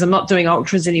 because I'm not doing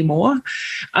ultras anymore,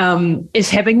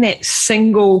 is having that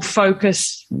single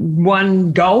focus,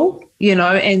 one goal,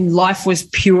 and life was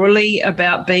purely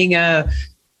about being a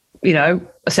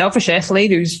selfish athlete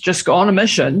who's just on a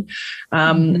mission.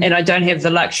 And I don't have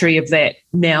the luxury of that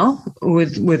now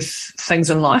with things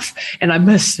in life. And I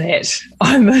miss that.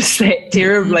 I miss that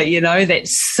terribly, that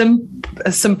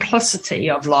simplicity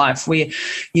of life where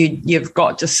you've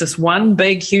got just this one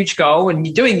big, huge goal and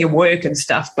you're doing your work and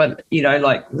stuff. But,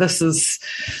 this is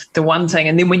the one thing.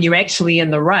 And then when you're actually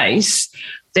in the race,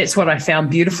 that's what I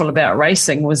found beautiful about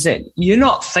racing, was that you're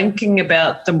not thinking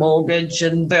about the mortgage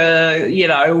and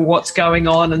the, what's going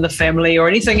on in the family or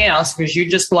anything else, because you're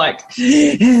just like,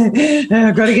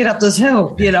 I've got to get up this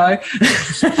hill, Make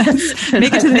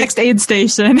it to the next aid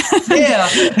station.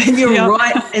 And you're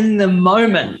right in the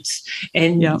moment.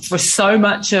 And for so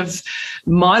much of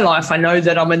my life, I know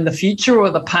that I'm in the future or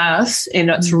the past, and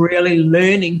it's really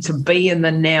learning to be in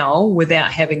the now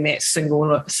without having that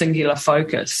singular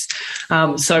focus.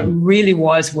 So really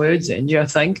wise words, Angie, I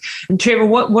think. And Trevor,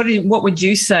 what would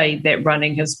you say that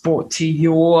running has brought to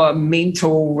your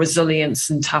mental resilience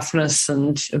and toughness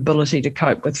and ability to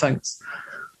cope with things?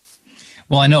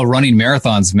 Well, I know running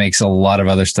marathons makes a lot of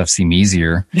other stuff seem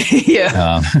easier.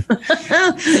 I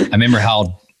remember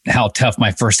how how tough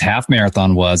my first half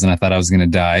marathon was, and I thought I was going to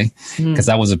die because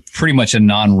I was pretty much a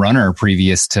non-runner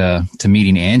previous to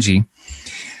meeting Angie.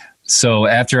 So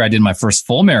after I did my first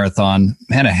full marathon,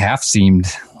 man, a half seemed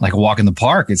like a walk in the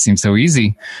park. It seemed so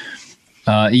easy,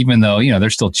 even though, they're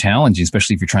still challenging,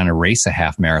 especially if you're trying to race a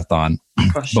half marathon.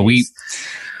 But we've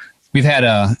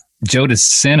had Joe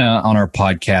DeSena on our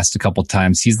podcast a couple of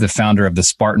times. He's the founder of the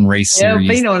Spartan Race series.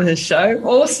 Yeah, I've been on his show.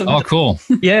 Awesome. Oh, cool.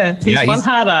 Yeah, he's one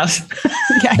hard ass.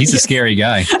 He's a scary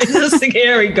guy. He's a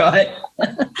scary guy.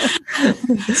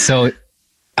 So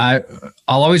I'll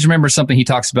always remember something he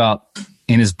talks about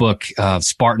in his book,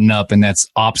 Spartan Up, and that's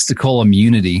obstacle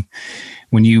immunity.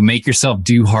 When you make yourself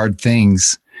do hard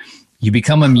things, you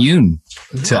become immune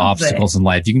to obstacles in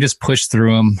life. You can just push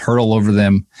through them, hurdle over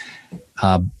them.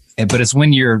 But it's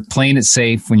when you're playing it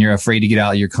safe, when you're afraid to get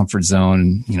out of your comfort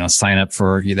zone, sign up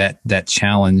for that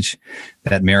challenge,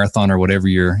 that marathon or whatever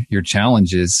your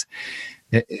challenge is.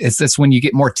 That's when you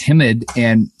get more timid,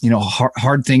 and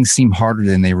hard things seem harder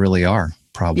than they really are,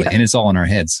 probably. Yeah. And it's all in our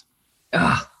heads.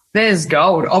 There's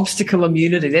gold. Obstacle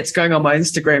immunity. That's going on my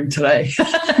Instagram today.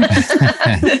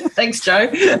 Thanks, Joe.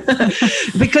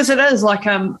 Because it is like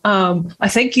I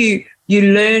think you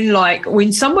learn, like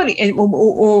when somebody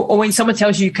or when someone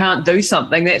tells you can't do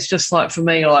something, that's just like, for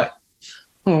me, like,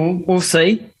 we'll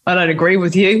see. I don't agree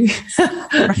with you,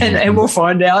 and we'll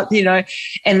find out,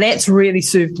 and that's really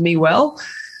served me well,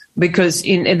 because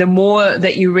the more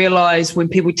that you realize when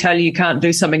people tell you can't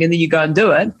do something and then you go and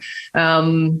do it,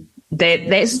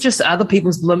 that's just other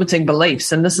people's limiting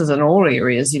beliefs. And this is in all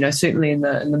areas, certainly in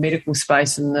the medical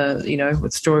space, and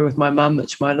with story with my mum,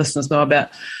 which my listeners know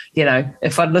about.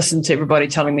 If I'd listened to everybody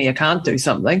telling me I can't do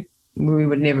something, we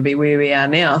would never be where we are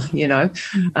now,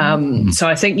 So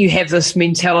I think you have this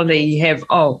mentality, you have,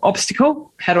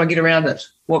 obstacle, how do I get around it?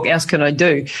 What else can I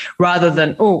do? Rather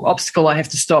than, obstacle, I have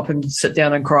to stop and sit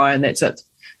down and cry and that's it,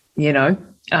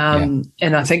 And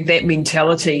I think that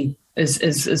mentality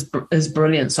is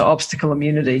brilliant. So obstacle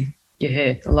immunity.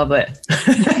 Yeah, I love that.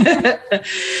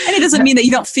 And it doesn't mean that you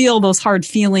don't feel those hard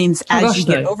feelings as you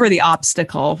get over the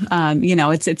obstacle. I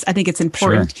think it's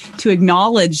important to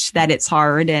acknowledge that it's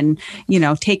hard, and,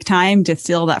 take time to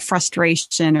feel that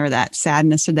frustration or that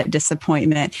sadness or that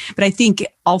disappointment. But I think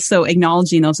also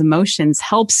acknowledging those emotions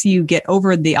helps you get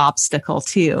over the obstacle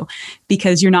too,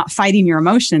 because you're not fighting your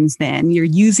emotions then. You're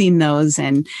using those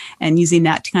and using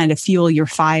that to kind of fuel your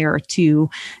fire to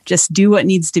just do what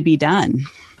needs to be done.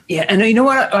 Yeah, and you know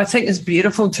what I think is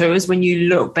beautiful too is when you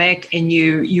look back and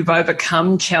you've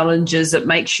overcome challenges, it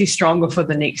makes you stronger for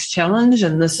the next challenge.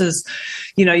 And this is,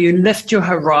 you lift your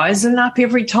horizon up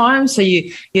every time. So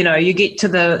you get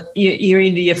to you're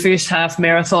into your first half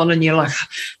marathon, and you're like,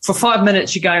 for 5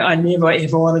 minutes you go, I never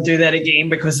ever want to do that again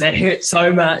because that hurt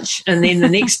so much. And then the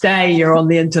next day you're on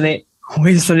the internet.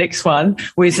 Where's the next one?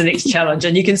 Where's the next challenge?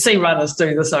 And you can see runners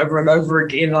do this over and over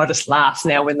again. And I just laugh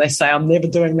now when they say, I'm never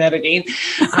doing that again.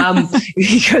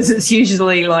 Because it's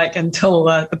usually like until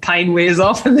the pain wears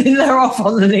off and then they're off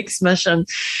on the next mission.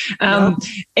 And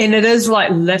it is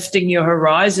like lifting your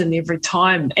horizon every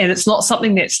time. And it's not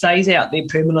something that stays out there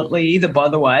permanently either, by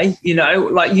the way.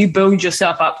 Like you build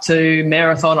yourself up to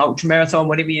marathon, ultra marathon,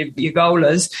 whatever your goal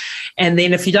is. And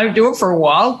then if you don't do it for a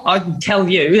while, I can tell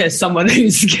you as someone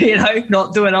who's,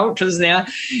 not doing ultras now,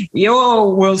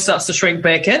 your world starts to shrink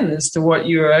back in as to what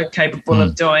you're capable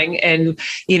of doing. And,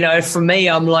 for me,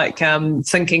 I'm like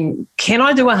thinking, can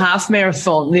I do a half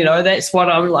marathon? That's what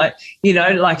I'm like,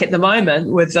 like at the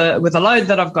moment with the load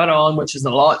that I've got on, which is a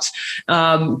lot.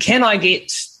 Can I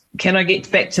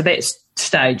get back to that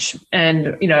stage?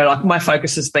 And like my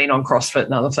focus has been on CrossFit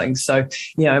and other things, so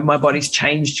my body's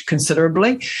changed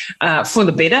considerably for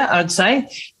the better, I'd say.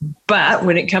 But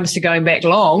when it comes to going back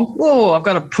long, I've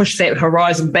got to push that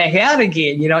horizon back out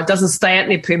again. It doesn't stay out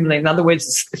there permanently. In other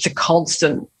words, it's a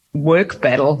constant work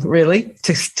battle, really,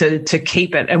 to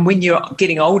keep it. And when you're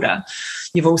getting older,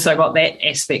 you've also got that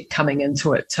aspect coming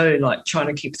into it too, like trying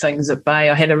to keep things at bay.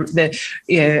 I had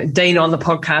Dean on the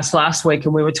podcast last week,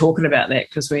 and we were talking about that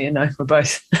because we're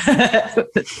both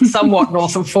somewhat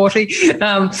north of 40.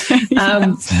 And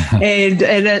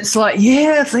it's like,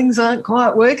 things aren't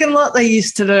quite working like they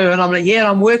used to do. And I'm like,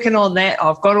 I'm working on that.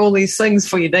 I've got all these things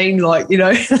for you, Dean, like,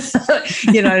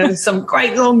 some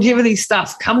great longevity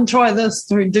stuff. Come try this,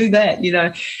 do that,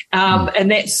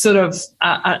 and that's sort of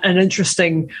an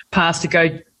interesting path to go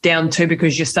down to,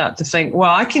 because you start to think,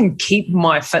 I can keep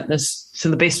my fitness to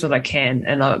the best that I can.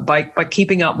 And by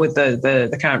keeping up with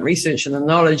the current research and the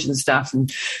knowledge and stuff,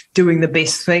 and doing the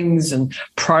best things and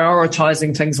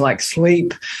prioritizing things like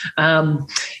sleep,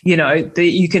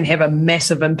 you can have a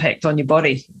massive impact on your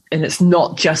body. And it's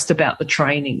not just about the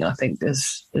training, I think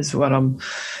is what I'm,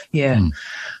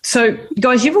 So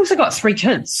guys, you've also got 3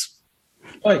 kids.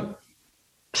 Like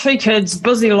 3 kids,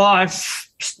 busy life,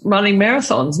 running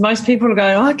marathons. Most people are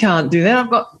going, I can't do that. I've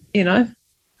got,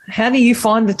 how do you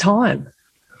find the time?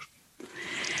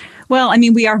 Well, I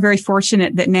mean, we are very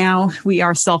fortunate that now we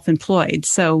are self-employed,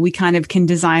 so we kind of can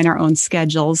design our own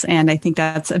schedules. And I think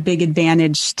that's a big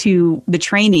advantage to the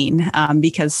training,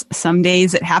 because some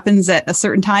days it happens at a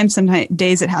certain time. Some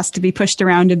days it has to be pushed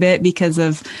around a bit because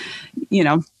of,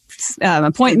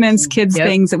 appointments, kids,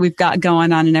 things that we've got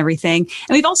going on and everything.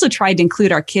 And we've also tried to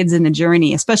include our kids in the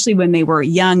journey, especially when they were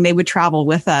young. They would travel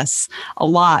with us a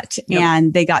lot,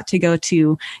 and they got to go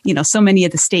to, so many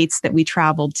of the states that we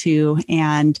traveled to.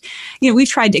 And, we've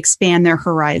tried to expand their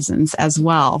horizons as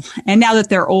well. And now that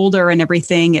they're older and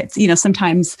everything, it's,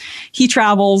 sometimes he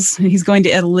travels, he's going to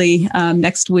Italy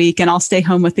next week, and I'll stay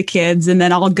home with the kids, and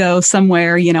then I'll go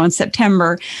somewhere, in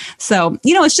September. So,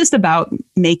 it's just about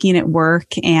making it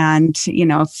work, and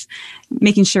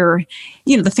making sure,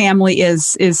 the family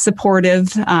is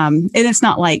supportive. And it's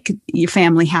not like your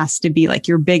family has to be like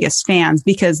your biggest fans,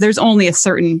 because there's only a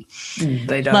certain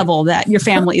level that your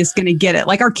family is going to get it.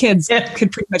 Like our kids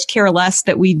could pretty much care less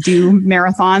that we do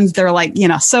marathons. They're like,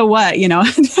 so what, Yeah.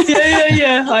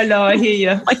 I know. I hear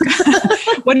you. Like,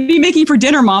 what are you making for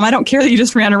dinner, Mom? I don't care that you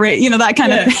just ran a race, that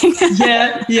kind of thing.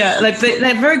 Yeah.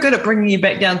 They're very good at bringing you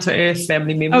back down to earth,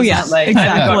 family members. Oh, yeah, aren't they?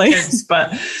 exactly. I've got kids,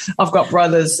 but I've got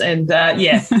brothers, and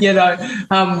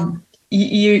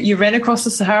you ran across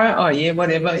the Sahara. Oh yeah,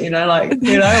 whatever.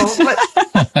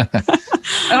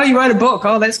 Oh, you wrote a book.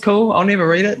 Oh, that's cool. I'll never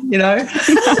read it.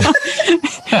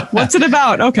 What's it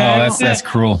about? Okay. Oh, that's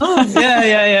cruel. Oh,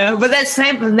 yeah. But that's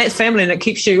family, and it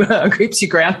keeps you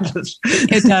grounded.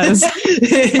 It does.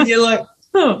 And you're like,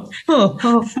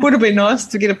 would have been nice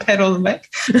to get a pat on the back.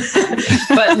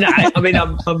 But no, I mean,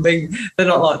 they're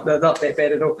not that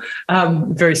bad at all.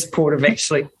 Very supportive,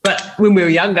 actually. But when we were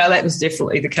younger, that was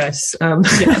definitely the case. And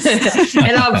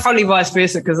I'm probably vice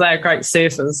versa, because they are great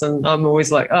surfers, and I'm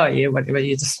always like, oh yeah, whatever,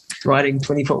 you're just riding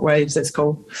 20-foot waves, that's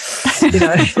cool.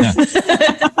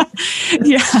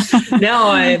 Yeah. Now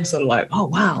I am sort of like, oh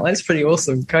wow, that's pretty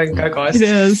awesome. Go guys. It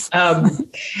is.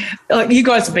 You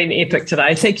guys have been epic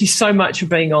today. Thank you so much for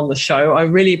being on the show. I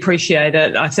really appreciate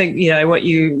it. I think what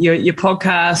your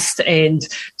podcast, and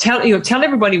tell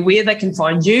everybody where they can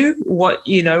find you.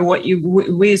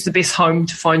 Where's the best home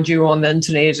to find you on the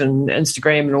internet and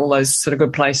Instagram and all those sort of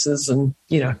good places, and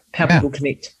how people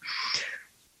connect.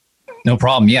 No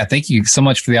problem. Yeah. Thank you so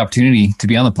much for the opportunity to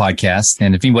be on the podcast.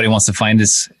 And if anybody wants to find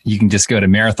us, you can just go to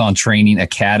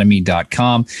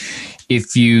marathontrainingacademy.com.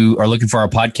 If you are looking for our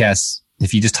podcast,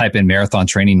 if you just type in Marathon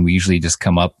Training, we usually just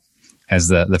come up as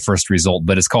the first result,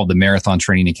 but it's called the Marathon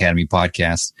Training Academy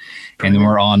podcast. And then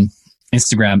we're on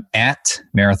Instagram at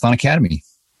Marathon Academy.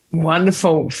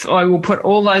 Wonderful. I will put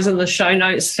all those in the show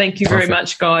notes. Thank you very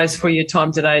much, guys, for your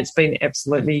time today. It's been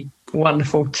absolutely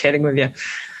wonderful chatting with you.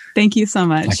 Thank you so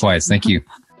much. Likewise. Thank you.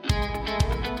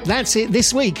 That's it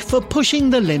this week for Pushing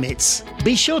the Limits.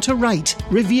 Be sure to rate,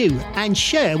 review and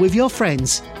share with your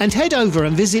friends. And head over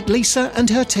and visit Lisa and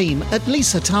her team at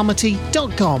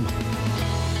lisatamati.com.